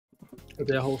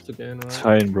They're host again, It's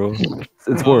right? fine, bro. It's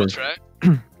Turbo work. track.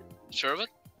 Sure of it?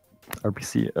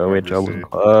 RBC. Oh wait, I wasn't.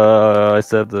 RBC. I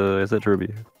said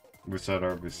Turby. We said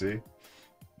RBC.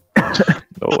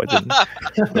 No, I didn't.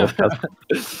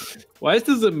 Why is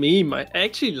this a meme? I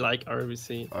actually like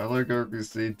RBC. I like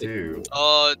RBC too.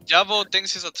 Javo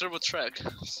thinks he's a turbo track,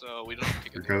 so we don't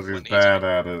pick it Because he's when bad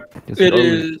at it. It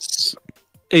is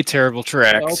a terrible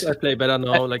track. I play better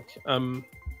now. Like I'm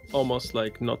almost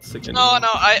like not sick No, anymore. no,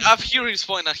 I've heard his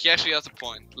point, and he actually has a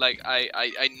point. Like I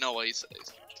know what he says.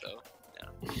 So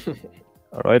yeah.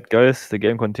 Alright, guys, the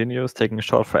game continues. Taking a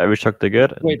shot for every shot they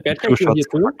get. and Wait, two Batman, you're shots here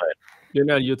for too? Fortnite. You're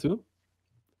not you too?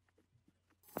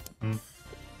 Hmm.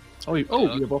 Oh,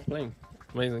 we're both playing.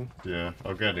 Amazing. Yeah,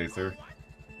 I'll get Ether.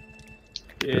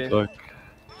 Yeah. Good luck.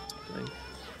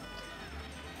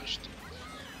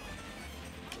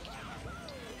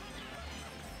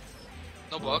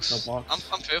 No box. No box.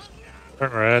 I'm fifth.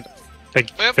 Turn red.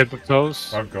 Take Yep. 50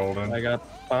 close. I'm golden. I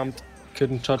got bumped.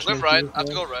 Couldn't touch I'm me. going right. I have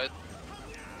to go right.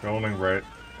 Golden right.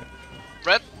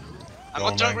 Red. I'm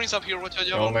gonna turn Golden. greens up here with your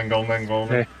Javo. Golden, golden,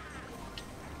 golden. Okay.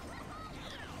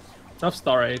 I have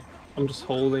star 8. I'm just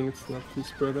holding. It's not too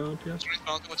spread out yet. Greens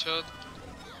mounting with your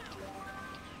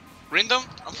Green them.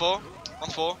 I'm 4. I'm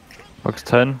 4. Box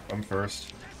 10. I'm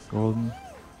first. Golden.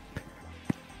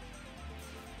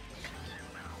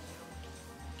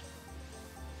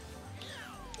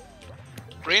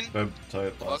 Green. Fib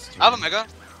tight Fuck. last I have a turn. mega.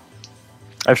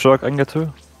 I have shock, I can get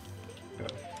 2.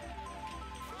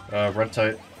 Red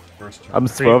tight. First turn. I'm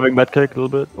swerving that kick a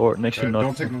little bit, or actually Okay, not.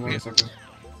 don't take me long, it's okay.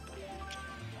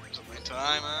 So many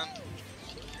time, man.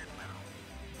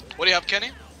 What do you have, Kenny?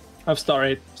 I have star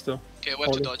 8 still. Okay, we have to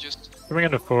Holding. dodge just. Coming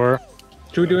into 4.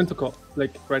 Should we do into call?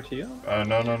 Like right here? No,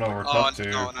 we're Oh, top 2.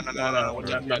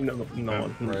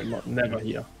 no. Never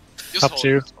here. Just Up hold.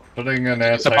 2. Putting a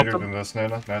nano Step up tighter them. than this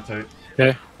nano, nano tight.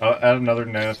 Okay. Add another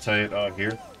nano tight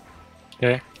here.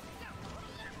 Okay.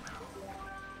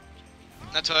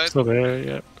 Not tight. Still there,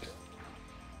 yep.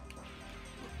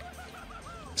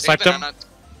 Take Snipe the them. nano.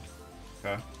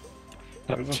 Okay. Up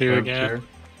There's a 2 fib again. here.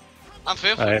 I'm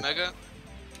 5th Alright. with mega.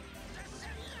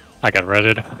 I got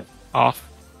redded. Off.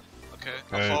 Okay.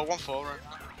 Okay. I'm 4. 1-4 right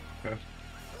now.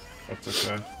 That's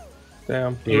okay.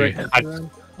 Damn. Yeah, Right. I-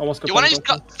 Almost got You wanna bumped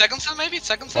use also. second set maybe?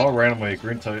 Second Oh, set? randomly,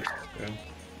 green tight. Yeah. It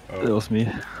Oh, was me.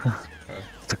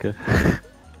 It's okay.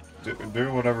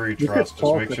 do whatever you You trust. could Just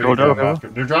pause make it. sure you Go, get go, go. after.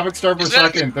 They're dropping star per Is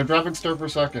that- second. They're dropping star per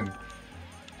second.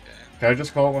 Can I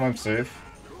just call it when I'm safe?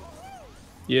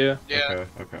 Yeah. Yeah.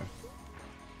 Okay.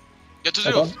 Get to I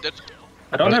do don't- it.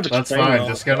 I don't have a That's train fine. now.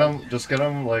 Just get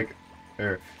them like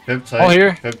here. Fib tight. Oh,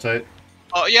 here. Fib tight.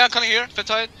 Oh yeah, I'm coming here. Fit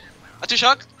tight. I two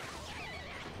shock.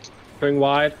 Going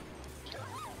wide.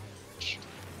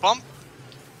 Pump.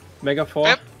 Mega 4.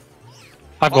 Pip.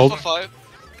 I'm 1 gold. for 5.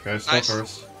 Okay, still Nice.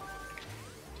 first.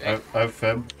 Okay. I have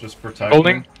Fib. Just protect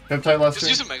Holding. me. Fib tight last Just turn.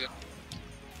 use a mega.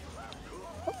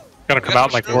 Gonna come out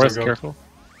in like Go, go, 4th, go. careful.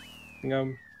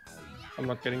 I'm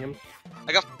not getting him.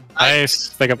 I got. Nice.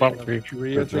 They got bump 3.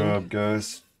 Three, I Good think. job,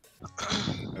 guys.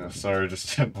 Yeah, sorry,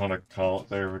 just didn't want to call it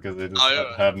there because they just Oh,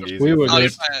 yeah. had an easy. We were No, good.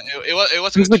 it's fine. It was. It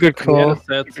was. This is a good We had call. a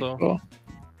set, so Cool.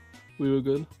 we were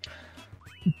good.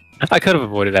 I could have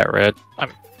avoided that red. I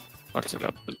fucked it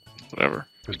up, but whatever.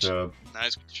 Good job.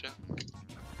 Nice good shot. Okay,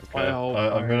 Wow.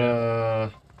 I'm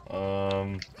gonna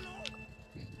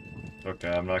Okay,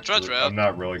 I'm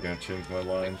not really gonna change my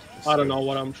line. I don't know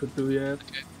what I should do yet.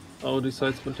 Okay. I'll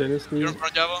decide spontaneously. You're in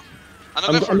front, Javo.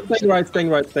 I'm not I'm going for. staying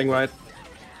right.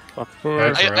 Fuck Okay. 4.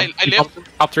 I live.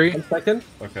 Top 3. 1 second.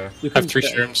 Okay, You I have can 3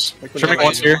 stay. shrooms. Like when Shrooming I-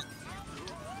 one's here.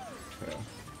 yeah.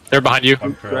 They're behind you.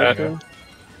 I'm Grab crazy. him.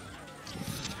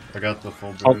 I got the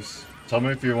full Oh. boost. Tell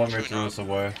me if you want me to throw this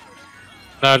away.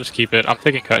 No, just keep it. I'm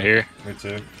taking cut here. Me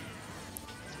too.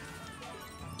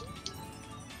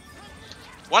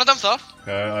 One of them's off.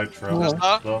 Okay, I trailed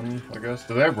Oh. them, I guess.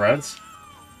 Do they have reds?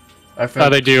 I Oh,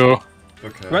 found. they do.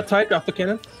 Okay. Red tight after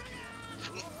cannon.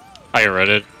 I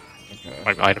redded. Okay.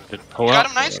 My item didn't pull You got out.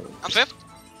 him nice. I'm 5th.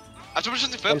 I have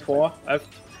 2% 5th. 1-4. I have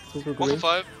super 1 green. for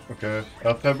 5. Okay.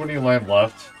 Fib when you land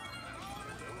left.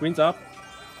 Green's up.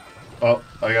 Oh,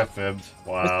 I got fibbed.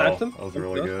 Wow, sniped them. that was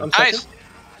really I'm good. second. Nice.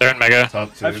 They're in mega.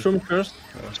 Top I have 2. Shroom first.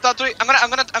 Start 3. I'm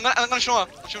gonna show up.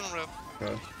 I'm showing him real.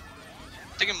 Okay.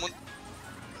 Taking one.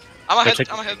 I'm ahead.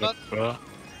 I'm ahead, bud.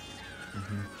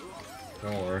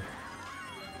 Don't worry.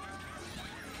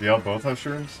 Do y'all both have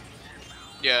shrooms?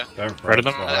 Yeah. They have Red of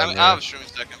reds them? I behind have a me. stream in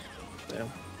second.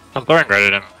 I'm throwing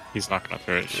red at him. He's not gonna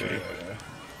throw it. Yeah, Shit.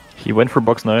 He went for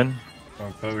box 9.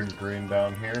 I'm putting green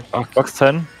down here. Box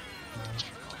 10.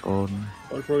 Golden.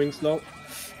 All throwing slow.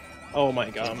 Oh my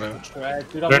god, I'm Okay. on track.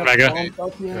 Dude, I'm They're not mega. pumped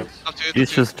up yet. Yep. Top 2,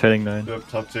 He's just turning 9. Yep,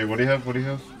 top 2. What do you have? What do you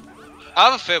have? I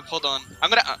have a fib, hold on. I'm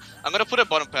gonna put a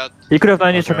bottom pad. He could have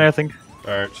 9, he's Okay. turning 9, I think.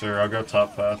 Alright, sure, I'll go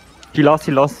top path. He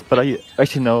lost, but I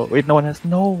actually no. Wait, no one has.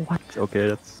 No, what? Okay,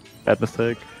 that's bad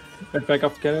mistake. Back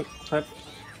off cannon type.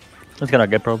 It's gonna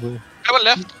get probably. Come on,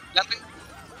 left, landing.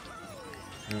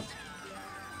 Yeah.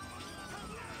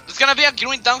 There's gonna be a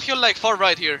green downhill like far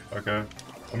right here. Okay.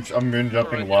 I'm moon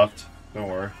jumping left. Don't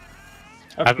worry.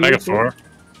 I have Mega 4.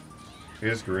 He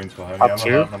has greens behind me. Top I'm 2,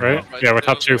 ahead, I'm right? ahead. Yeah, we're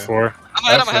top 2, Okay. 4.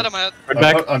 I'm ahead. Red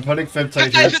back. I'm putting fib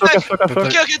Fib tag tag, here. fib tag. Fib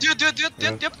tag. Okay, do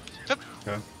it. Yep.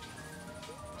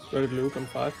 Ready Luke on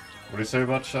 5. What do you say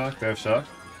about shock? They have shock?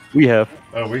 We have.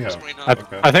 Oh, we have. Green I, up.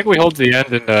 Okay. I think we hold the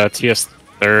end in TS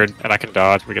 3rd, and I can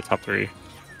dodge. We get top 3.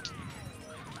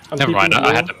 I'm Never mind. keeping I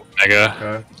low. had the Mega.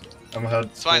 Okay. I'm ahead.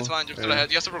 It's fine, still. you're still ahead.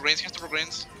 You have to pro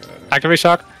greens, Okay. Activate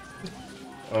shock.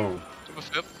 Oh. Super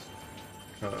fib.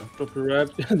 Okay. Drop a red.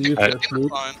 Use Okay. that Luke.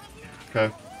 Fine.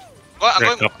 Okay. Well, I'm Great,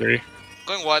 going top 3.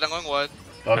 wide. I'm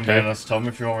Okay. Dennis. Tell me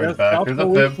if you want me Yes, back. top Here's a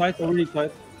already fib. tight, already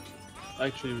tight.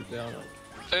 Actually, yeah, no.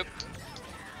 Fib.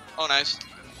 Oh, nice.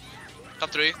 Top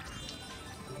 3.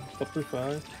 Top 3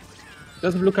 5.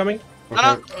 There's blue coming. Okay.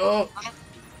 No. Oh. No.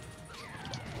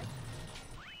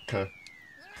 Okay.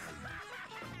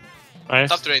 Nice.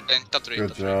 Top 3, then. Top 3.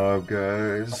 Good job,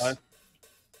 guys. Five.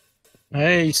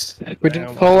 Nice. We didn't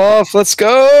Damn. pull off. Let's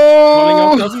Falling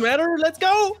off go! doesn't matter. Let's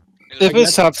go. If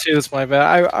it's top 2, that's my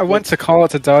bad. I went to call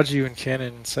it to dodge you in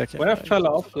cannon in second. When I fell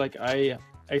off, like I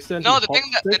accidentally. No, the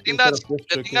thing that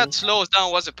the thing that slows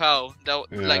down was the POW. That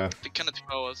Yeah. like the Kinetolic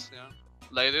POW was, yeah.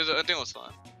 Like I think it was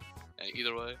fine. Yeah,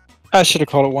 either way. I should have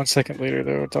called it 1 second later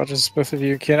though. Dodges both of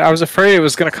you in cannon. I was afraid it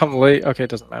was gonna come late. Okay, it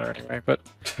doesn't matter anyway. But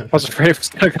I was afraid it was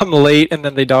gonna come late and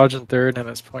then they dodge in 3rd and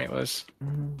it's pointless.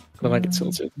 Then I get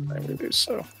tilted and I lose.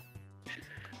 So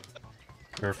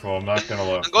Careful, I'm not gonna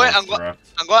let. I'm going around.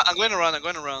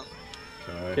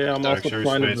 Okay. Yeah, I'm also Make sure you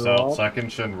trying to space draw. out.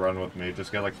 Second shouldn't run with me.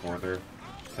 Just get like 4th there.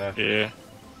 Okay. yeah,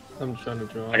 I'm trying to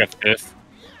draw. I got 5th.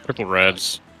 Triple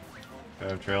reds.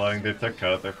 Okay, I'm trailing. They took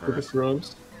cut there Focus first.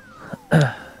 rooms.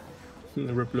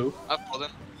 Rip blue. I've pulled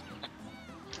him.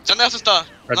 Send has to start.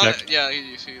 Red No, deck. yeah, he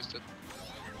used it.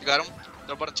 You got him?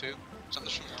 They're bottom 2. Send the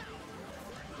shroom now.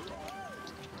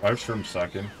 I have shroom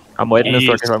second. I'm waiting this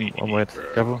Easy. second. I'm wait.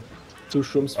 Careful. 2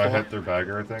 shrooms. I 4. hit their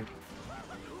bagger, I think.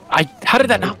 How did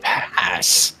that not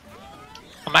pass?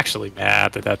 I'm actually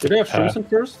mad that Do they didn't have shrooms pass. in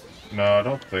first? No, I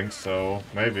don't think so.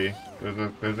 Maybe.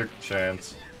 There's a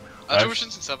chance. Two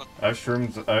versions in 7. I have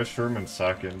shroom in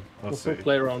second. Let's We'll see.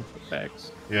 play around for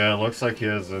bags. Yeah, it looks like he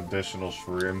has additional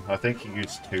shroom. I think he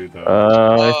used 2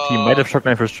 though. He might have shock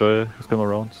 9 first try. He's coming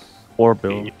around. Or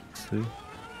Bill. Let's see.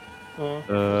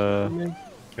 Oh.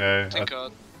 Okay. Take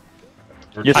card.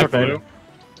 we're Yes, taking- okay.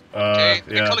 Okay,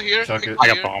 Yeah. color here. Chuck it. I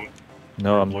got bombed.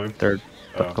 No, I'm Blue. 3rd.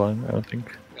 Oh, Top climb, I don't think.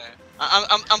 Okay.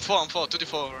 I'm 4,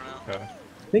 2d4 right now. okay.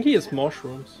 I think he has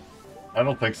mushrooms. I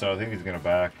don't think so. I think he's gonna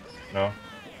back. No?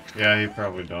 Yeah, he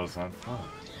probably does then. Oh,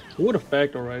 He would have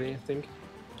bagged already, I think.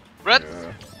 Red?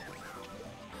 yeah.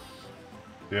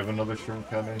 Do you have another shroom,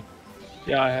 Kenny?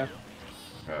 Yeah, I have.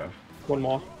 Okay. One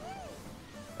more.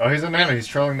 Oh, he's a Nana. He's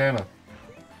trolling Nana.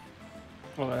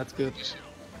 Oh, that's good.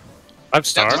 I've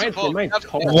starved. Might- they might Have-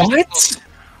 call. What?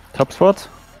 Top spot?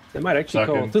 They might actually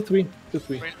call. Second. 2-3.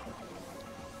 2-3.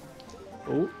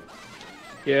 Oh.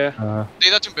 Yeah. They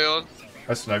dodge and build.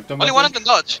 I sniped him. Only I one of think.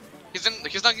 them dodge. He's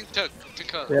not getting took.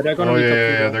 Yeah, they're gonna Oh be yeah, top yeah,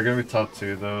 two, yeah. though. They're gonna be top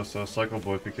 2 though. So cycle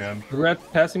blue if you can. Red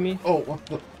passing me. Oh, what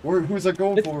the? Who's that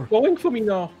going It's for? going for me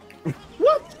now.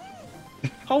 What?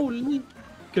 Holy.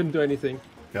 Couldn't do anything.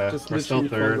 Okay, Just we're still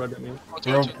literally 3rd. forward at me.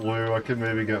 Throw blue. I could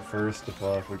maybe get first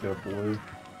if we get blue.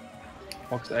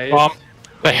 Box 8.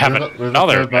 They have There's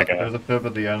another a mega. there's a fib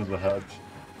at the end of the hedge.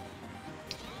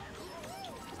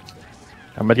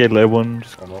 I might get level 1.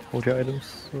 Just I'm up. hold your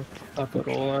items. I've got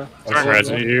all. Throwing reds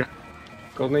at you.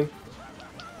 Golding.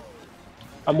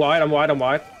 I'm wide. I'm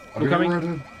Blue coming.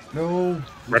 ready. No.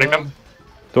 Reading them?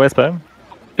 Do I spam?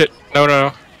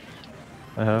 No.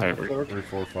 I have. Alright, we're- 3,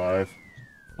 4, 5.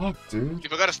 Fuck, dude.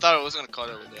 If I got a star, I was gonna call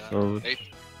it with that. So- 8.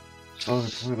 Oh,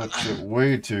 that shit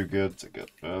way too good to get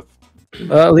Beth.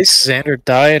 at least Xander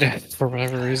died for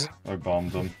whatever reason. I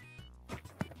bombed him.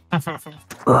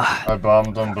 I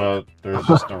bombed him, but there's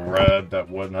just a red that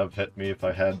wouldn't have hit me if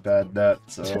I had bad net.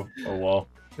 So, oh well.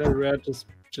 The red just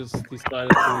decided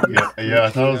to. Yeah. I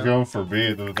thought I was going for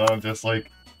B. Then I'm just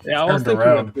like, Yeah, I was turned thinking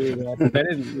around. of doing that. But then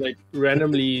it like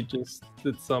randomly just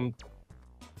did some.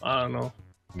 I don't know.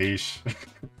 niche.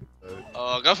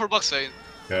 Go for box 8.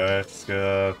 Okay, just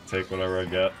gonna take whatever I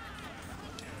get.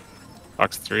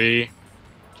 Box 3.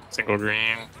 Single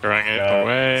green, throwing it Yeah,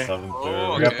 away. 7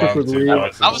 Oh, We got okay. bottom 2 Green.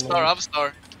 boxes. I have a star, I have a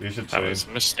star. You should That change. was a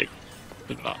mistake.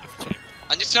 Did not have to change.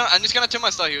 I'm just gonna turn my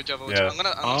star here, Java. Yeah. I'm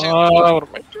gonna Oh, what am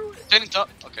I doing? turning top.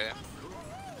 Okay.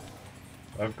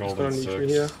 I have Just golden gonna need you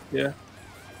here. 6. Yeah.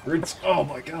 Greens. Oh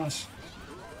my gosh.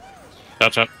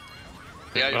 Touch up.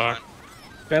 Yeah, you're Star. fine.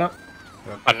 Banner.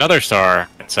 Another star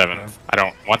in 7th. I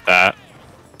don't want that.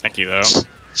 Thank you though.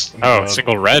 Oh,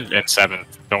 single red in 7th.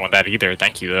 Don't want that either.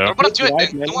 Thank you We're though. about to do it Right,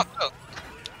 then. man. Come on. Go.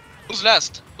 Who's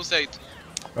last? Who's 8th?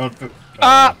 Oh,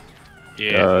 Ah!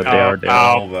 Yeah. They are there.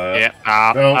 all that.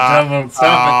 Yeah. No, Java,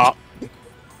 stop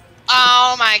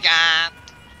Oh my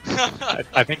god!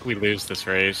 I think we lose this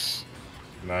race.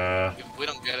 it. Nah. We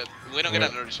don't get it. We don't get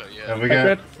another shot Yeah, yet. we Back got.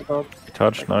 red. About.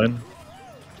 Touch 9.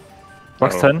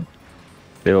 Box Oh. 10.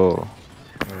 Bill.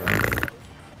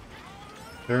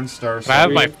 They're in stars. Can I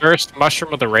have my first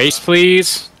mushroom of the race,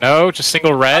 please? No, just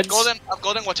single reds? I'm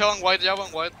golden, Wattel and white, Java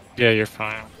and white. Yeah, you're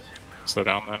fine. Slow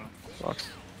down then. Box.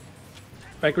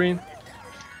 Back green.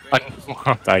 I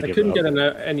I give couldn't up.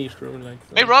 get any shroom like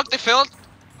that. Hey, Rock, they failed.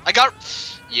 I got.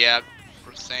 Yeah,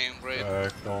 we're same, great.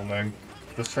 Golding.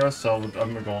 Just try to salvage.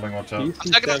 I'm a golding, watch out. Easy I'm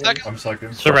second, I'm seven. second. I'm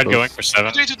second. So red going for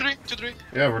 7. 2-3, 2-3, 2-3.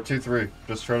 Yeah, we're 2-3.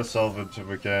 Just try to salvage if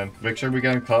we can. Make sure we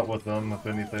get caught with them, if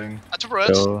anything. I took reds.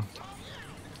 Bill.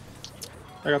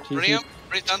 I got Bring TC. him.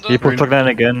 Bring Thunder. He put Toglan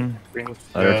again. Green.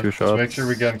 Another Yeah, 2 just shots. make sure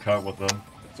we get caught with them.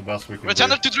 It's the best we can Red do.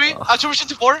 Thunder 2-3. I took Vision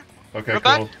 4. Okay, Red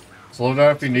cool. back. Slow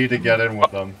down if you need to get in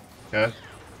with them. Okay?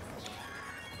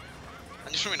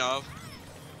 And just show me now.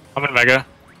 I'm in Mega.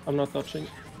 I'm not touching.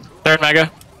 3rd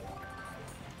Mega.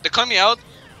 They call me out.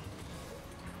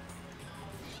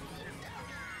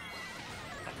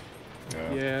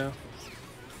 Yeah. Yeah.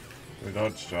 We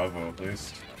dodged Java at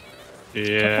least.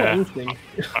 Yeah. Anything.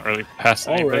 Not really past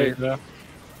All anybody right. though.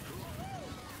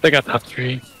 They got top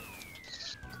 3.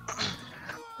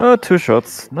 Oh, 2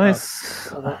 shots.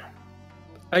 Nice.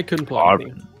 I couldn't play Arb-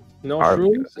 anything. No Arb-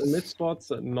 shrooms, mid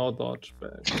spots, and no dodge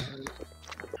back.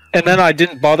 And then I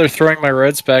didn't bother throwing my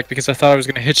reds back because I thought I was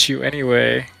gonna hit you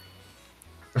anyway.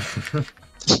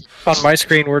 On my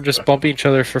screen, we're just bumping each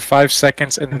other for 5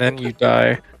 seconds and then you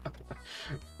die.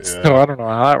 So Yeah. I don't know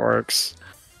how that works.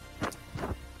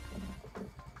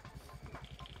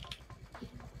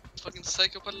 Fucking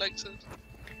psychopath likes it.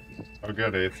 I'll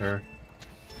get Aether.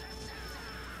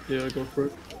 Yeah, go for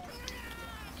it.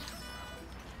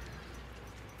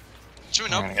 Show me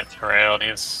I'm now. gonna get trailed.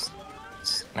 He's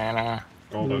mana.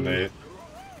 Golden 8.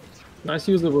 Nice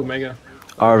use of Omega.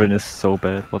 Arvin is so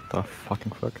bad. What the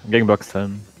fucking fuck? I'm getting box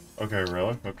 10. Okay,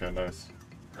 really? Okay, nice.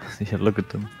 Yeah, look at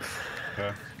them.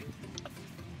 Okay.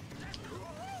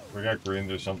 We got greens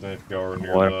or something if you go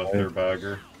near Water their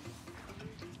bagger.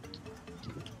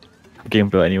 Game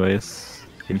Bill anyways.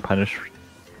 Getting punished.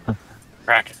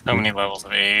 Crack so many levels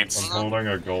of AIDS. I'm holding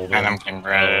a golden. And I'm getting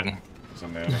red. There's a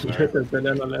man in there. The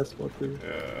banana last one too.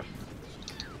 Yeah.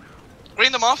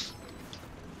 Green them off.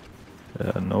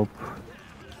 Nope.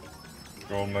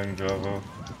 Golden Java.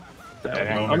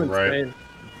 I'm in right. Spain.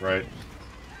 Right.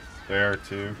 They are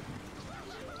too.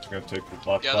 Just gonna take the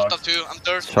left Yeah, that's box. top 2. I'm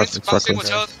 3rd. Shot- Green's shot bouncing, with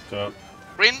watch out. Stop.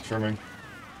 Green. Trimming.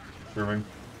 Trimming.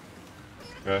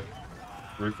 Okay.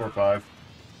 3, 4, 5.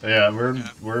 Yeah,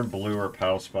 we're in blue or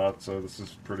POW spot, so this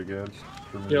is pretty good.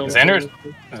 For me. Yo, Xander's-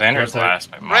 Xander's Red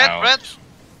last by Red, miles. red.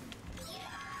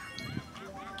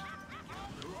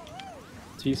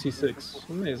 TC6.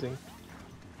 Amazing.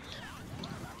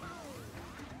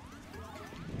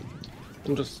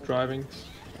 I'm just driving.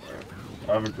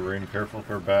 I have a green. Careful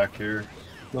for back here.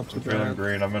 Not too I'm feeling bad.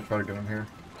 green. I'm gonna try to get him here.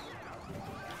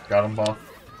 Got him, Bob.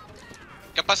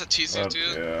 Can pass a TC too.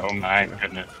 Yeah. Oh my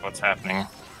goodness, what's happening?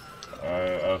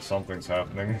 Something's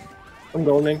happening. I'm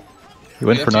going. He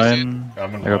went Yeah, for TC. 9.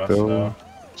 I'm in I got last Bill. now.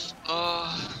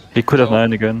 He could have Oh.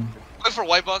 9 again. Going for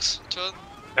white box. Chill.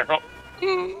 Careful.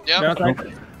 Yeah. Yeah, thank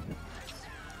you.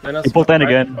 He pulled 10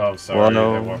 again. Oh, sorry. Well, I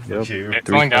no. went for Yep. Q. It's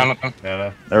going down with him.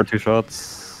 Nana. There are 2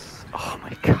 shots. Oh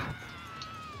my god.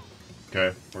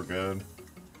 Okay, we're good.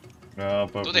 No,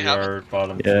 but Do they we have are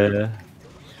bottom Yeah. 2.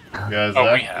 Yeah,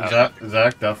 Oh, we Zach, have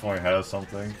Zach definitely has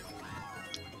something.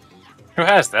 Who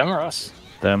has them or us?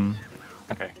 Them.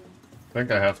 Okay. I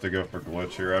think I have to go for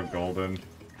glitch here. I have golden.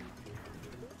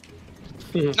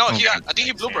 No, I think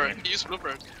he blooper. He used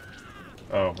blooper.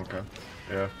 Oh, okay.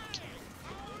 Yeah.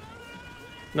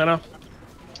 No.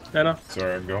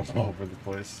 Sorry, I'm going all over the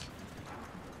place.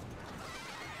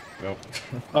 Nope.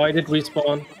 Oh, I did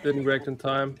respawn. Didn't react in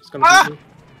time. It's gonna Ah! beat me.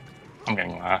 I'm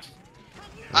getting last.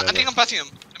 I think I'm passing him.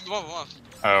 I'm off.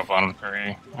 Oh, bottom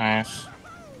 3. Nice.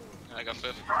 Yeah, I got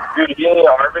 5th. Dude, yeah,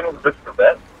 Arvin was good for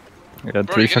bet. I got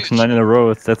Bro, 3 you shots getting and 9 in a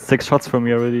row. That's 6 shots from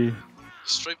me already.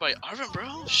 Straight by Arvin,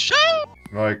 bro. Shut.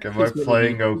 Mike, am I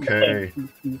playing okay?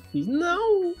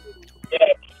 No.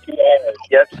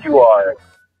 Yes, you are.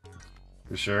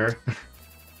 You sure?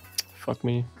 Fuck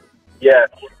me. Yes.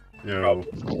 Yo.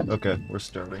 Okay, we're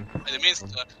starting. It means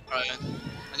alright.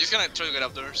 I'm just gonna try to get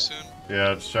up there soon.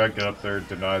 Yeah, just try to get up there,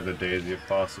 deny the daisy if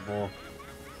possible.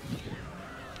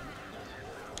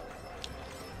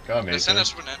 Got me. Let's send a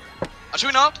super net. I'm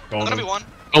shooting up. I'm gonna be one.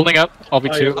 Holding up. I'll be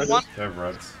Oh, two. yeah. I'm one. They have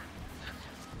reds.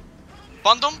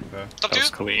 Bundle. Okay. Top That two. was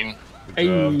clean. Good Hey.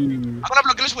 job. I'm gonna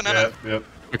block glitch with Nana. Yep, yep,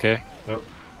 Okay. yep,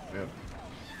 yep.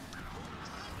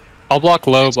 I'll block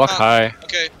low, It's block not- high.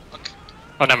 Okay. Okay.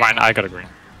 Oh, never mind. I got a green.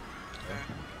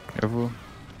 Careful.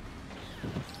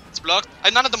 It's blocked. I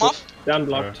none of them off. They're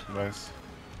unblocked. Okay, nice.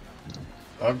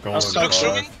 I'm golden start Look, 5.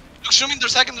 shrooming. Look, shrooming. They're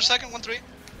second. 1-3.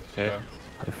 Okay. Yeah.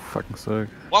 I fucking suck.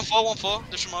 1-4. 1-4.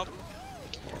 They're shroom up.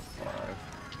 4, 5.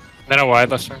 Then a wide,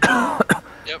 let's turn.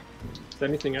 Is there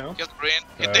anything else? Get green.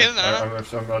 Hit Okay, the hit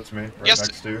Nana. that's me, right Yes,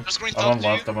 next to you. there's green I'm top on to you.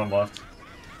 left, I'm on left.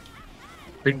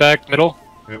 Green back, middle.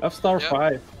 F star Yeah.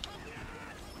 5.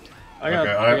 I got.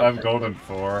 Okay, I'm golden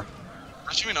 4.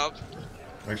 I'm shooting up.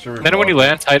 Make sure we Then when you block.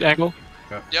 land, tight angle.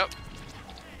 Yep.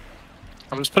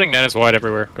 I'm just putting Nana's wide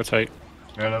everywhere. Go tight.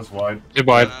 Yeah, that's wide. Good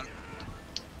wide.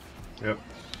 Nana.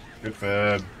 Good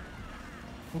fed.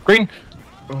 Green.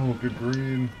 Oh, good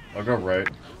green. I'll go right.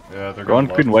 Yeah, they're Go on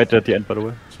going green left. white at the end, by the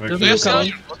way. Just make Doesn't sure Yeah, look it's see how out.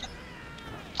 you're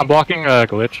I'm blocking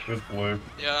glitch. just blue.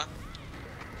 Yeah.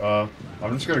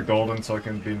 I'm just gonna golden so I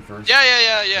can be in first.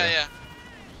 Yeah.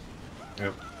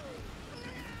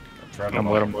 Try to I'm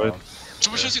knock with, him I'm with. off.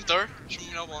 Super shooting third.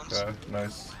 Shooting up once. Okay,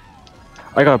 nice.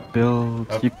 I got build.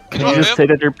 Up. Can Drop you just him. say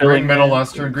that you're Green building? middle, man?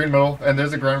 last turn, green middle, and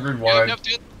there's a ground green wide. Yep,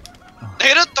 dude. They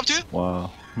hit it. Top two.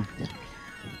 Wow.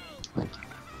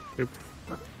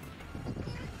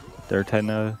 They're 10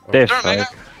 now. They have They're mega.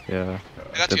 5. Yeah.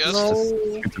 I got That's you. just, No.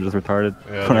 it's just retarded.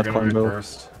 Yeah, Don't they're have gonna be combo.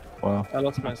 first. Wow. I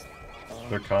lost my.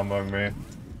 They're comboing me.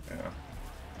 Yeah.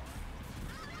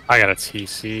 I got a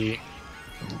TC.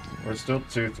 We're still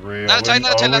 2-3. Nana tight.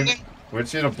 Nana tight landing. We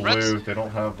just need a blue. Reds. They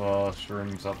don't have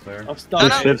shrooms up there. F Two star.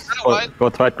 Nana. flips. Nana Go, wide. go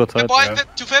tight, go tight. Fib wide. yeah.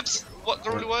 2 fibs. What?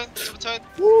 Go really wide. Super tight.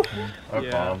 I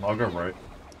Yeah. bomb. I'll go right.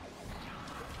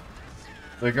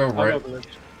 They go I'll right. go glitch.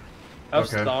 F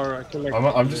Okay. star. I can make.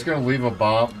 I'm just gonna leave a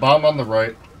bomb. Bomb on the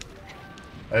right.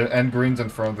 And green's in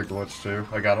front of the glitch too.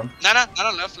 I got him. Nana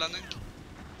left landing.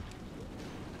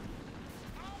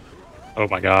 Oh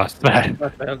my gosh. I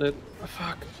failed it.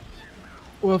 Fuck.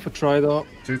 We'll have a try though.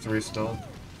 2-3 still.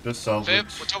 Just Fib.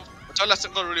 salvage. Watch out. Last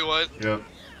time go really wide. Yep.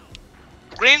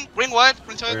 Green wide.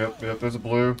 Green tight. Yep. There's a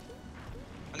blue.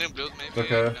 I'm gonna build It's maybe.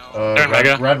 okay. No. They're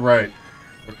mega. Red right.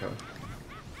 Okay.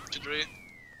 2-3.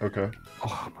 Okay.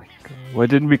 Oh my god. Why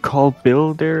didn't we call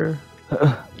Bill there?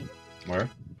 Where?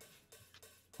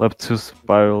 Left to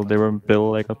spiral. They were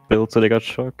Bill. I got Bill, so they got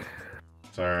shook.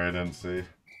 Sorry, I didn't see.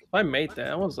 I made that.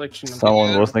 I was actually.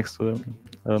 Someone was next to them.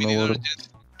 I don't Me know neither, what.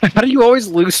 dude. How do you always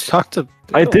lose shock to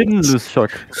I Bill? didn't lose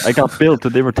shock. I got Bill, so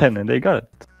they were 10 and they got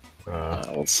it.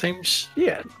 Well, same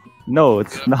shit. No,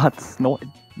 it's not.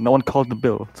 No one called the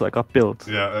Bill, so I got built.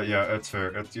 Yeah, it's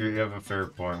fair. You have a fair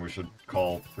point. We should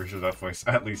definitely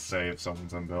at least say if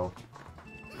someone's in Bill.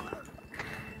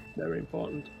 Very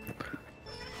important.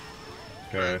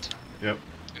 Okay. Yep.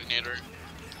 Good nader.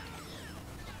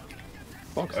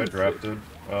 Box I is- drafted.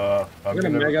 I'm I'm gonna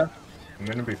gonna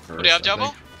mega. be first. What do you have, I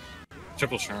Jabo? think.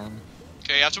 Triple shrine.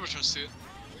 Okay, you have super turns too.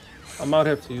 I might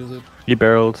have to use it. He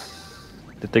barreled.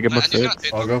 Did they get I'm both just gonna hit?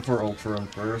 take I'll go for Ultra in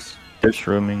first. They're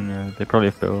shrooming. They probably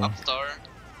have Bill. up star.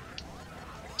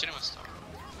 Cinema star.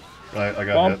 I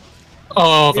got Bomb. hit.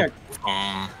 Oh, Yeah.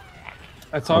 um,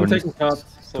 I saw him When taking cuts.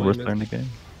 The So I worst player in the missed. game.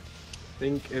 I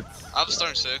think it's. Up star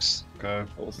in 6. Okay.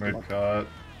 That was Mid smart. cut.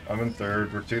 I'm in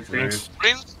third. We're 2-3. Greens.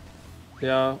 Green.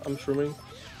 Yeah, I'm shrooming.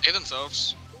 Hit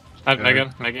themselves. I have Okay.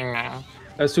 Megan. Making I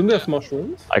assume they have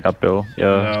mushrooms. I got Bill.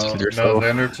 Yeah. No, to no, yourself.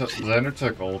 Xander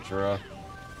took Ultra.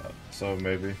 So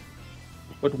maybe.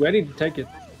 But where did he take it?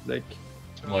 Like.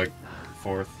 Like,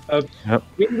 fourth.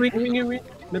 Green,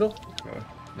 middle.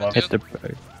 Left. Hit the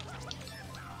bag.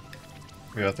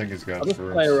 Yeah, I think he's got I'll just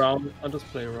first. play around.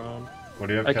 What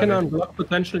do you have, I can Kenny? unblock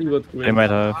potentially with green. They might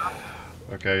have.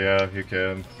 Okay, yeah, you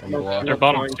can. I'm No, blocked. They're not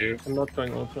bottom going- two. I'm not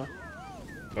going ultra.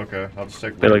 Okay, I'll just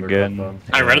take Bill regular again. cut then.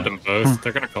 I Yeah. read them both.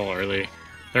 They're gonna call early.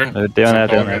 They're They don't have. They Calling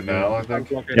don't it have. now, I I'm think.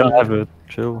 blocking They don't it. have it.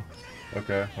 Chill.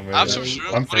 Okay, I have super Yeah.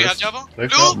 shroom. I'm What do you have, first. Jabo? They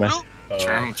Blue, felt- blue.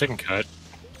 sure. I'm taking cut.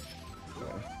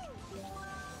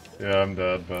 Yeah, I'm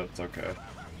dead, but it's okay.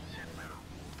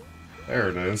 There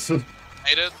it is. Made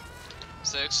it.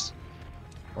 6.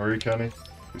 Where are you, Kenny?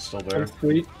 You still there? I'm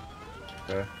 3.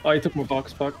 Okay. Oh, he took my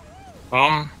box back.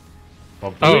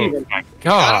 Top Oh two. my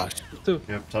gosh.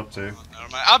 Yep, top 2. Never mind.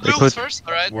 Ah, blue could- first.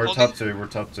 All right. We're holding, top 2. We're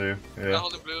top 2. Yeah.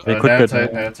 holding blue. They could get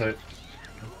Nanotite, me. nanotite.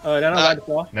 Nano right as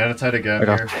well. Nanotite again I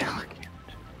got. here.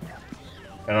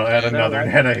 And I'll add another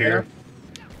nano here.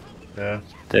 Yeah.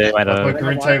 They might I'll put have.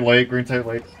 green tide late, green tide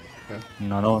late.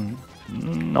 No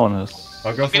one has.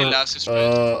 I'll go Okay, for last is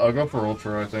red. I'll go for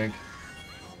ultra, I think.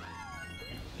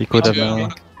 He could have Yeah, now.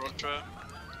 Ultra.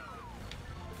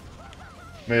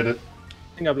 Made it.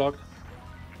 I think I blocked.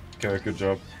 Okay, good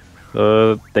job.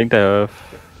 Think they have.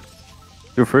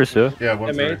 You first, yeah? Yeah, I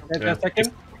one made. three. Made Yeah. a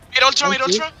second. Mid ultra, mid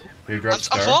ultra. He I'm dropped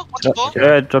star. full. What's the full?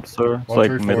 Yeah, it drops her. It's 1, like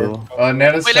 3, 4. middle.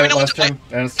 Nanotite Wait, let me know last what time.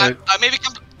 Nanotite.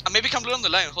 I maybe come blue on the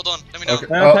line. Hold on. Let me know. Okay.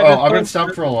 Nanotite Oh, is I'm gonna fine.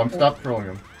 stop trolling. I'm stop trolling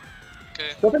him. Okay.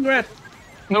 Drop in red.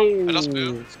 No. I lost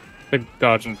blue. Big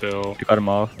dodge and bill. You got him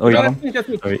off. Oh, you got him? That's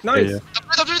me. Oh, yeah, Nice. yeah.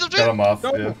 Top three. Got him off.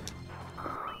 Go. Yeah.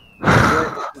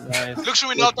 Nice. Look through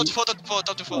me now. Top to four. Top to four.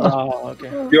 Top to four. Oh,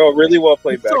 okay. Yo, really well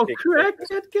played back So kick. cracked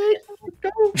that game.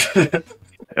 Let's go.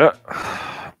 Yeah.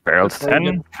 Barrels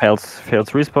 10, fails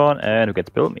respawn, and we get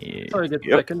spill me. So I get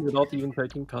Yep. second without even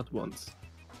taking cut once.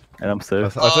 And I'm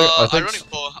safe. I think. Ironic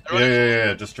four.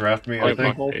 Yeah. Just draft me. I Like,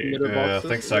 think. Both middle Yeah, I boxes,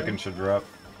 think second should drop.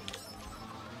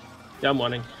 Yeah, I'm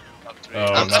winning. Top three. Oh,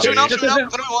 I'm not shooting now. eight. Shooting now. Gonna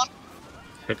be one.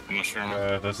 Good mushroom.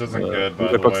 This isn't good, who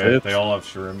by the box way. it? They all have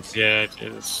shrooms. Yeah, it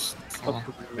is.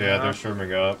 Yeah, they're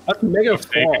shrooming up. That's mega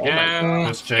Take four. Oh my again.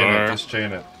 Just chain it. Just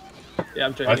chain it. God. Yeah,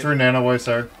 I'm I checking. threw nano away,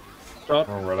 sir. Shot.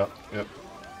 Oh, right up. Yep.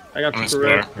 I got I'm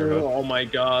correct. square. Oh my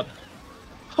god.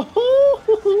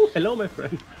 Hello, my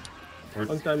friend.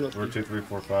 Long time no We're see. 2, 3,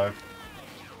 4, 5.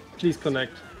 Please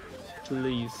connect.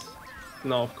 Please.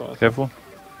 No, of course. Careful.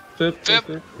 Fifth.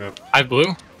 Fifth. I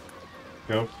blue.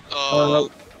 Go.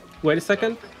 Wait a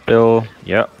second. Bill,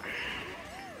 yeah.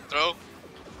 Throw.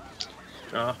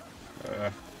 Ah,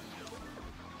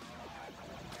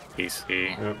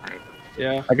 PC. Yep.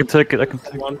 yeah. I can take it, I can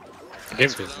take it. One.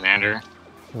 Give to Xander.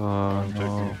 Oh, I'm taking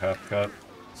no. half cut.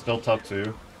 Still top 2.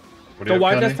 What do Go you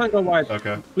wide have, this Kenny? time. Go wide.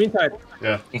 Okay. Green side.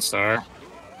 Yeah, And star.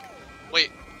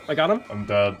 Wait. I got him. I'm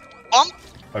dead. Bomb.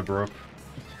 I broke.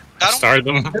 Got him. Starred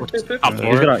them. Fifth. Top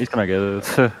He's gonna get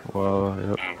it. Wow,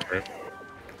 yep. Okay.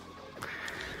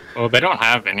 Well, they don't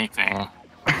have anything.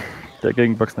 They're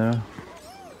getting bucks now.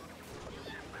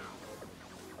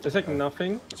 Just like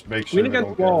nothing. Just make sure Green they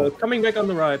against don't wall. get It's coming back on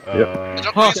the right. it.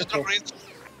 Drop Oh. greens. Drop greens.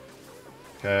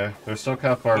 Okay. They're still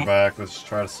kind of far back. Let's just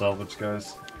try to salvage,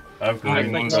 guys. I have I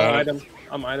I'm green. think like, no so. item.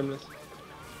 I'm itemless.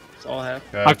 That's all I have.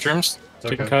 Okay. Five trims. It's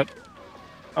Take a okay. cut.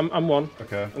 I'm one.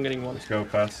 Okay. I'm getting one. Let's go,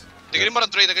 pass. They're getting bottom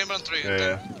three. They're getting bottom three.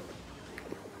 Yeah.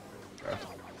 Okay.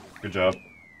 Good job.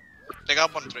 They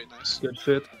got bottom three. Nice. Good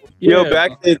shit. Yo,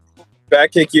 Yeah.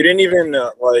 back kick. You didn't even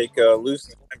lose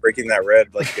the time breaking that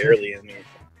red like barely. I mean,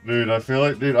 Dude, I feel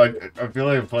like, I feel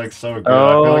like I'm playing so good. I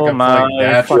feel like Oh I'm my playing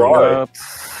natural. fuck. god.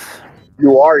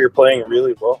 you are. You're playing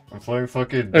really well. I'm playing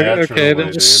fucking Okay, naturally, okay, then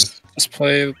dude. just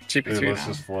play Dude, GP3 let's now.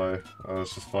 just play.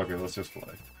 Let's just fuck it. Let's just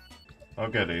play. I'll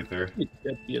get Aether.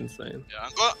 That'd be insane. Yeah.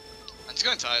 I'm going. I'm just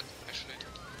going tight. Actually.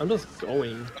 I'm just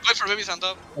going. I'm going for baby stand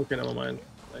up. Okay, never mind.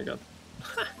 I got.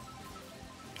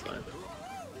 It's fine.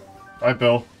 Alright,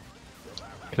 Bill.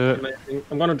 Okay. Amazing.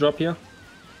 I'm gonna drop here.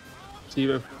 See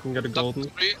if I can get a Top golden.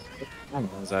 three. What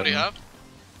What do you have?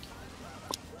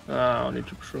 Ah, I'll need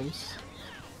two shrooms.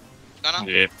 Nana.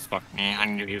 Yeah, fuck me. I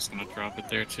knew he was gonna drop it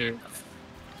there too.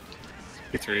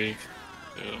 P3.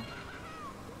 Yeah.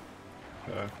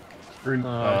 Okay. Green.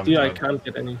 Dude, I done. can't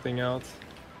get anything else.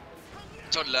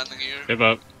 Start landing here. Give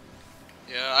up.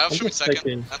 Yeah, I have I'm shoot just second.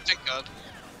 checking. And thank God.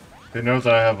 He knows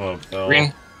I have a bell.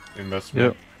 Green. He missed me.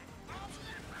 Yep.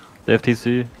 They have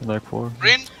TC, like 4.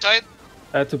 Green. Tight.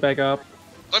 I had to back up.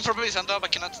 Going for baby stand up. I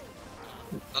cannot.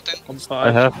 Nothing. I'm I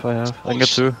fine. have. I can get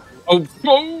 2. Oh,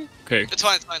 whoa! Okay. It's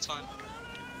fine. It's fine. It's fine.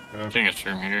 Okay. Getting a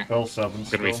stream here. Bell 7 Gonna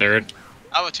still. be third.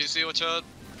 I have a TC. Watch out.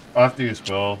 I have to use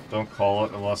Bill. Don't call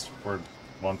it unless we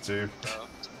want to.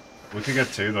 We could get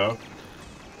 2 though.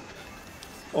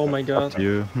 Oh my god.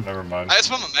 You. Never mind. I just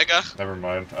want a mega. Never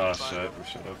mind. Oh Fine. shit, we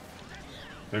should have.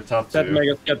 They're top 2. That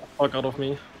mega get the fuck out of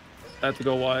me. I had to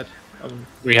go wide.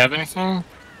 We have anything?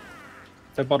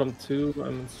 The bottom 2,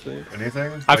 I'm safe.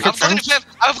 Anything? I've I'm going in fifth.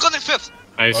 I've gone in fifth.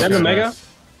 Nice. Then the mega? nice.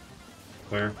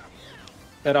 Clear.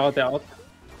 They're out, they're out.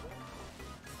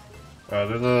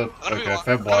 There's a. I'm gonna be Okay, one.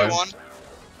 Feb I'm gonna be wide. one.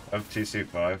 I have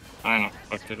TC5. I don't know.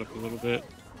 Fucked it up a little bit.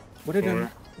 What did I...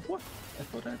 Four. What? I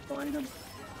thought I saw item.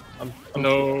 I'm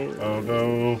No. Oh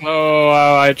no. No,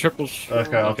 I triple shot.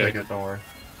 Okay, I'll take it, don't worry.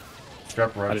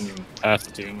 Strap I runs. didn't even pass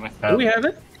it to him. Do we have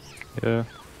it? Yeah.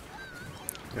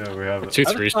 Yeah, we have it. 2-3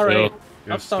 I'm sorry. still. You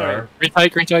have I'm sorry. star. Green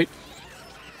tight, green tight.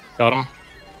 Got him.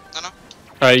 No, no.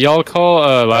 Alright, y'all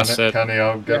call last set. Kenny,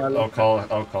 I'll Yeah, I'll call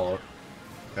it. I'll call it.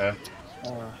 Okay.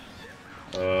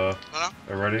 No.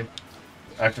 Are ready?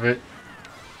 Activate.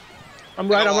 I'm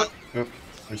right. I'm Go right. Yep.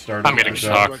 We started. I'm getting Good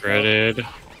job. shock critted.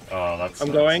 Oh, that's.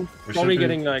 I'm going. We Probably should be,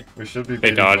 getting like. We should be. They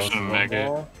beating dodged both and of them. mega.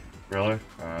 Oh, Really?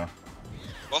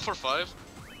 1 for 5.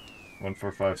 1,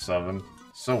 4, 5, 7.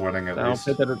 Still winning at I least.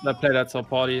 played that so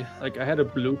party. Like I had a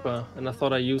blooper and I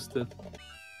thought I used it.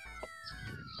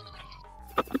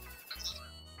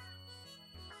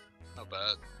 Not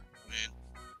bad. I mean,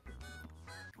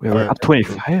 We were up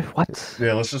 25? What?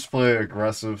 Yeah, let's just play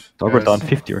aggressive. Thought we're guys. down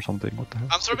 50 or something. What the hell?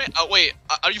 I'm sorry. Wait,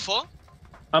 are you full?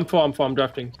 I'm four. I'm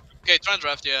drafting. Okay, try and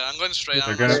draft. Yeah, I'm going straight.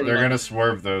 They're gonna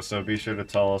swerve though, so be sure to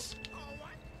tell us.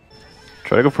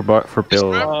 Try to go for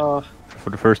Bill Uh, for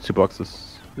the first 2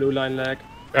 boxes. blue line lag.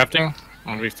 Drafting?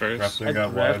 On be first. Drafting I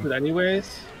got drafted wide.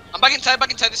 anyways. I'm back in tight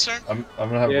this turn. I'm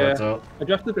gonna have Yeah. reds out. I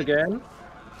drafted again.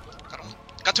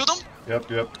 Got 2 of them. Yep,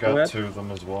 Go got ahead. 2 of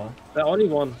them as well. The only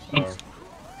one. Oh,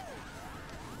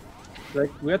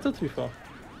 Like we had 2-3-4.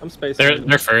 I'm spacing.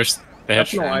 They're first. They have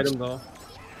That's no shrooms. item though.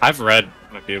 I've red.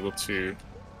 Might be able to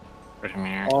put him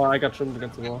here. Oh, I got trimmed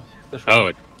against the wall. Oh,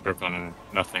 it broke on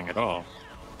nothing at all.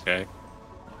 Okay.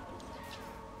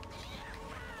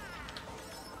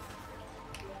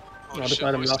 Oh, No, this shit,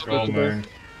 item boys. lost. Roaming.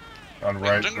 On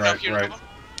right, Bring right, here, right. Nova.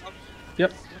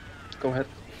 Yep. Go ahead.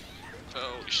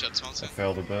 Oh shit, someone's I in.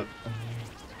 failed a bit.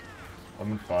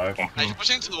 I'm in 5. He's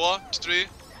pushing to the wall. 3.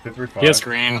 2, 3, 5. He has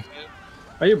green.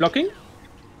 Are you blocking?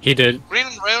 He did. Green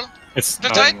and rail. It's They're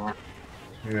not tight. anymore.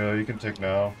 Yeah, you can take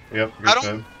now. Yep, I good don't-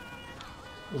 fit.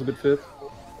 It was a good fit. We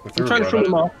I'm threw trying to red shoot at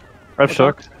him it. off. I have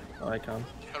shock. Oh, I can't.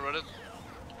 I read it.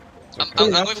 It's I'm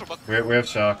okay. going for buck. We have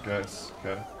shock, guys.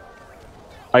 Okay.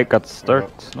 I got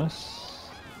start. Nice.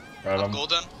 Got I'm him.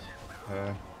 golden.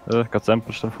 Okay. Got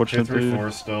sandwiched 2, 3, unfortunately.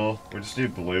 4 still. We just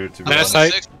need blue to be Yeah, Golden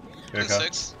side. 6. Okay.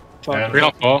 6. Fuck. And- Green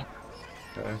on fall.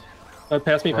 Okay.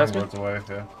 Pass me, pass Run me. words away,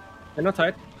 yeah. And not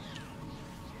tight.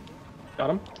 Got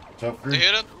him. Top They green.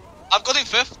 hit it. I'm golden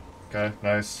 5th. Okay,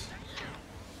 nice.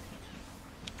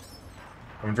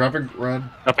 I'm dropping red.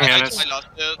 Dropping I Hannes. lost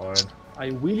it. Fine. I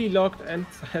really locked and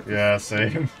had. Yeah,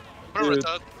 same. Put a red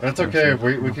out. That's okay.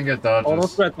 We can get Oh,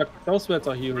 dodges. those reds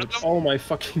are huge. Rhythm? Oh my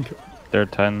fucking god. They're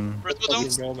 10. Red Fucking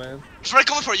bulldogs. go, man. Fred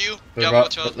coming for you. They're, Yeah,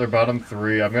 watch out. they're bottom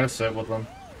 3. I'm gonna sit with them.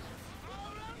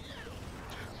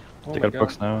 Oh They my got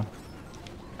box god. now.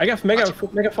 I got mega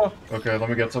 4. Okay, let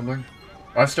me get something.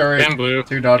 I'm starry. And blue.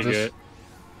 2 dodges. Good.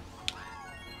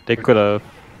 They could have.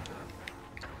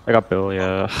 I got Bill,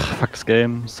 yeah. Fuck this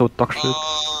game. So dog shit.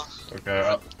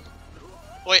 Okay,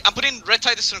 Wait, I'm putting red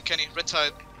tide this turn, Kenny. Red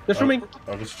tide. They're swimming.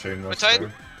 I'll just chain my Red tide?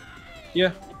 starry.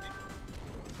 Yeah,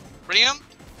 Ready him?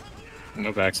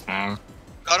 No backspam.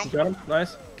 Got him. got him.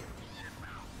 Nice.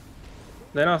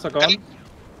 Nanas are gone. Kenny?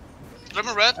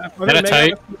 Ribbon red. Nana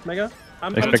tight. Mega.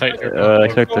 I'm Nana tight. tight.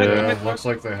 Expect Yeah, looks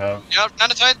like they have. Yeah,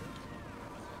 Nana tide.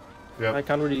 Yep. I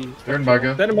can't really. They're in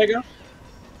mega. Then a mega.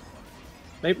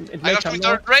 Maybe it I may got come coming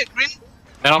now. third. Red, green.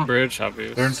 Then on bridge,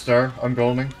 obvious. They're in star. I'm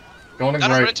golding. Golding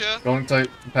Nana right. red too. Golding tight.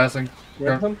 Passing.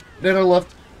 Yeah, come. Nano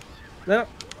left. No.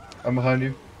 I'm behind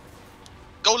you.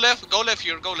 Go left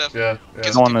here, go left. Yeah.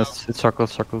 Yeah. No one is. It's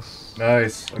circles.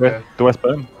 Nice. Okay. Okay. Do I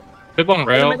spam? Flip on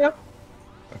rail. Mega.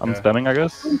 I'm Okay. spamming, I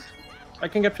guess. I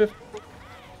can get 5th.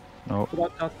 No.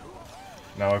 Without that.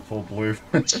 Now I pull blue.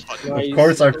 Nice. Of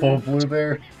course I pull blue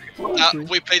there.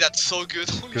 We played that so good.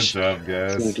 Holy Good shit. job, Zum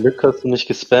guys. Glück hast du nicht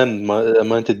gespammt. Er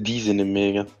meinte, die sind im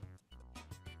Mega.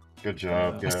 Good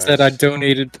job, I guys. said I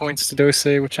donated points to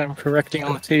Dose, which I'm correcting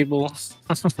on the table.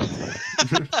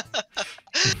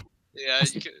 Yeah,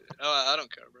 you can. Oh, I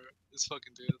don't care, bro. It's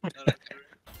fucking dude. I don't care.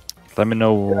 Let me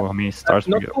know how many stars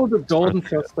we Not get. pulled a golden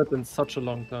first set in such a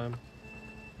long time.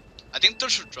 I think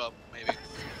third should drop, maybe.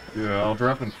 Yeah, I'll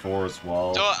drop in 4 as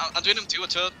well. So I'm doing them two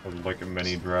and third. Like a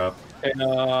mini drop. And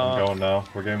I'm going now.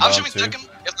 We're getting I'm down shooting 2. second.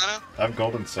 Yes, Nana. I'm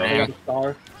golden I 7. got a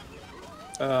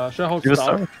star. Should I hold Give a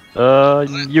star? star.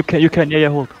 You can, yeah,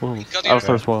 hold. Got I'll you. start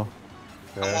as well.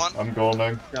 Okay, one. I'm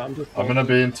golding. Yeah, I'm just. I'm gonna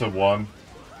be into 1.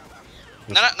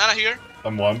 Nana here.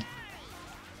 I'm 1.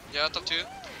 Yeah, top two.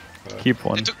 Keep They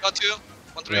one. took got 2.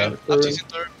 1 3. Yeah. I'm teasing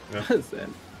third.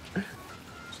 Zen.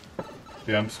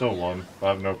 Yeah, I'm still 1. I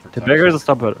have no The protection. beggar is a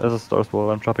star as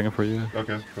well. I'm dropping it for you.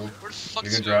 Okay, cool. Where the fuck You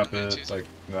is can the drop man it, teasing? like,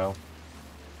 now.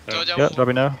 Yeah,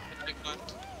 dropping now.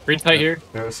 Green tight here.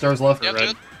 Yeah, stars left. Yeah,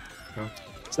 Red. good.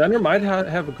 Xander might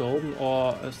have a golden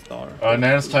or a star.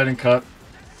 Nana's tight and cut.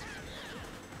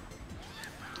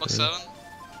 Box 7.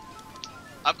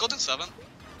 I've gotten 7.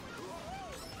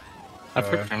 I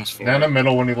put Prince 4. Nana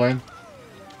middle when you land.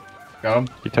 Got him.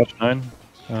 He touched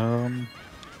 9.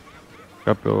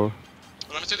 Got Bill.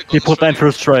 Remember to the He golden put down strike.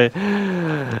 first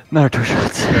try. No, 2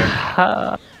 shots.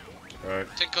 Alright.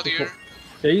 Take cut here.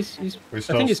 Yeah, he's We I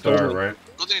still think he's star, golden. right?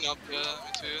 Golden up, yeah, me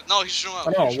too. No, he's shooting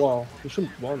out. Oh wow, he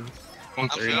shouldn't once.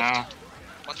 1-3 fifth. now.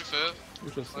 1 to 5.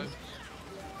 Interesting.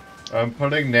 I'm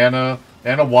putting Nana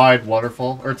wide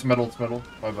waterfall. Or it's middle,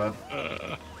 My bad.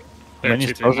 They're many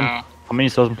 2-3 thousand? now. How many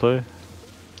doesn't play?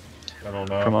 I don't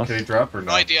From know. us. Can he drop or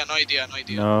No not? idea.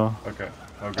 No. Okay.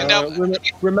 And Okay.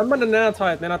 that- Remember the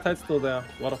Nanotide. Nanotide still there.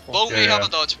 Waterfall. Both may Yeah, have yeah. a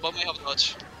dodge. Both may have a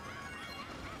dodge.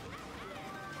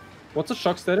 What's the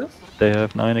shock status? They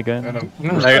have 9 again. And I'm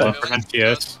Negative from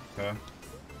NTS. okay.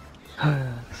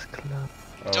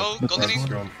 Joe, that's golden.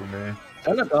 going for me.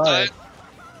 Nana Die. died.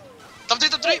 Top 3,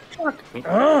 top 3.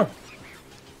 Ah!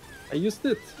 I used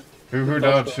it. Who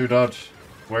dodged? Who dodged?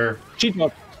 Where? Cheat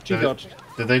dodge. Cheat Did it- dodge.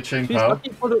 Did they chain She's pow? lucky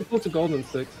for the golden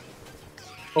six.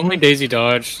 Only Daisy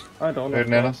dodged. I don't know. Hey,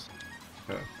 Nana.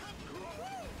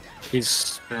 He's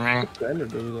screaming. Standard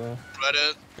though.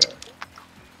 Reddit.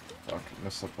 Fuck,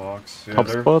 missed the box. Yeah, Top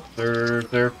spot?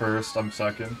 they're first. I'm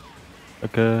second.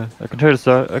 Okay, I can try to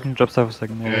start. I can drop south a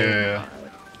second. Yeah.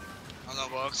 On the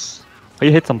box. Oh,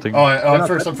 you hit something. Oh, I'm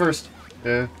first.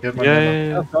 Yeah, get my Nana.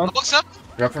 yeah. The box up.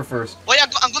 Drop her first. Wait,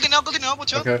 I'm golden now.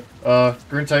 Watch out. Okay.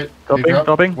 Green tight. Can you Dropping, drop?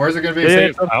 dropping. Where's it gonna be? Yeah,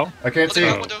 Safe? Ow. I can't see.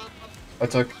 Watch out. I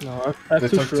took. No, I They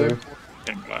have two took sure. two.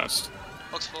 Getting blast.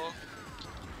 Box 4.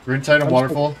 Green tight and I'm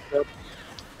waterfall.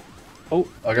 Oh.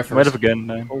 I got Might first. have again.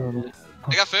 No. Oh,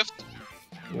 I got 5th.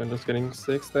 we're just getting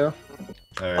 6 there.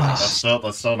 Alright,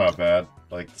 that's still not bad.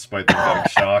 Like, despite them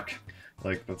getting shock,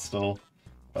 like that's still,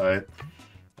 alright.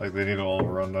 Like they need to all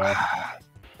run now.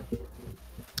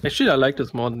 Actually, I like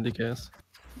this more than DKS.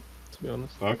 To be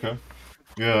honest. Okay.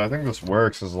 Yeah, I think this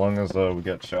works as long as we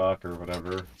get shock or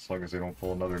whatever. As long as they don't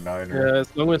pull another 9er. Yeah,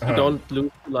 as long as we don't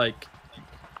lose like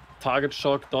target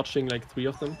shock dodging like 3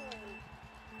 of them.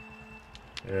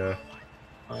 Yeah.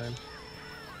 Fine.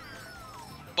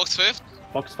 Box 5th.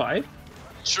 Box 5?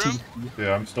 Shroom.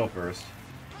 Yeah, I'm still first.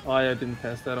 Oh, yeah, I didn't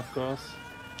pass that, of course.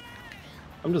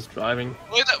 I'm just driving.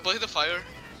 Wait, the fire.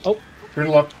 Green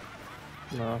left.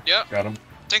 No. Yeah. Got him.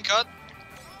 Tank cut.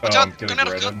 Oh, Watch I'm out. getting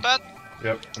Grenade right of in. cut. Bad.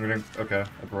 Yep, I'm getting. Okay,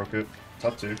 I broke it.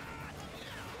 Top 2.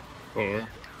 4.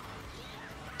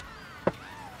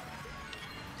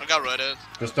 I got Reddit.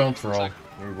 Just don't throw.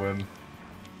 We win.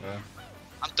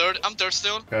 I'm third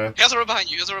still. Okay. He has a row behind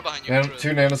you. And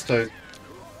 2 nanos tight.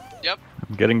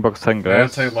 I'm getting box 10 Nano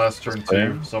guys. tight last turn 2.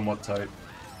 Same. Somewhat tight.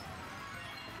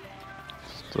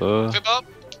 So, Flip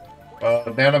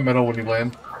up. Nano middle when you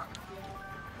land.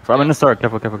 I'm in the start.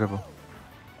 Careful.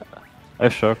 I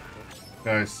have shock.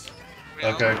 Nice.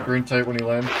 Green Okay, up. green tight when you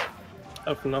land. I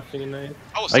have nothing in it.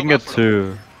 Oh, I can get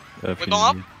 2. Wait,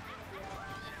 bomb up?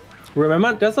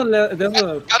 Remember, there's a got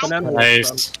him. banana. Nice.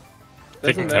 There's a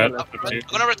Taking banana cut. left. Up 2. I'm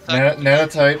gonna red Nano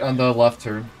tight on the left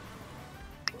turn.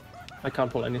 I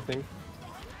can't pull anything.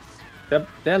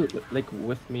 They're like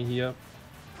with me here.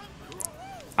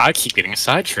 I keep getting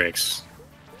side tricks.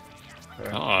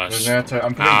 Okay. Gosh. There's Nano tight.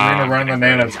 I'm putting Ah, green around the okay.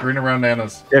 nanos. Green around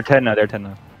nanos. They're 10 now. Okay.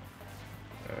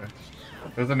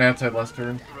 There's a Nano tight last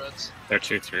turn. Reds. They're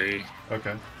 2-3.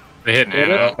 Okay. They hit Yeah,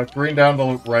 Nano. Green down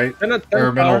the right. Then it's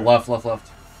Or middle, power.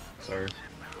 left. Sorry.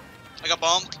 I got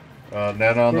bombed.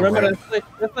 Nano on the Remember, right.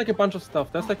 there's like a bunch of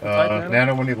stuff. There's like the tight nano.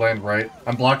 Nano when you land right.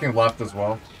 I'm blocking left as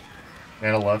well.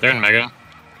 Nano left. They're in Mega.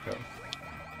 Okay.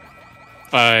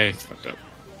 I fucked up.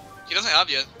 He doesn't have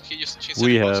yet. He just. She's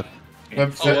We in the have.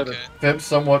 box. Fib, Oh, okay. Fib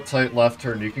somewhat tight left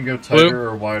turn. You can go tighter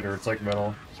or wider. It's like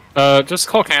middle. Just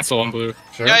call cancel on blue.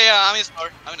 Sure? Yeah. I'm in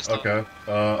star. Okay.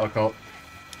 I'll call.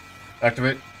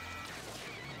 Activate.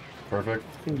 Perfect.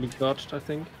 I think we dodged, I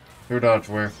think. Who dodged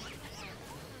where?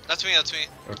 That's me.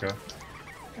 Okay.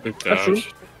 Good That's true.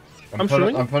 dodge. I'm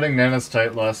shooting. I'm putting Nana's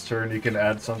tight last turn. You can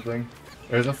add something.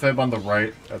 There's a Fib on the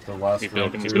right at the last Keep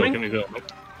building, row. keep building, keep building.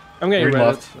 I'm getting Green red.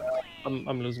 left.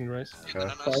 I'm losing the race. Yeah,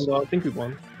 Okay. no, no, no. Fine, I think we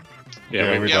won.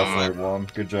 Yeah, we Yeah, definitely won.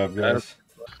 Good job, guys.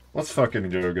 Let's fucking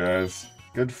go, guys.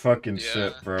 Good fucking Yeah.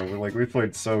 shit, bro. We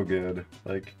played so good.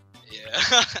 Like,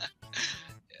 Yeah.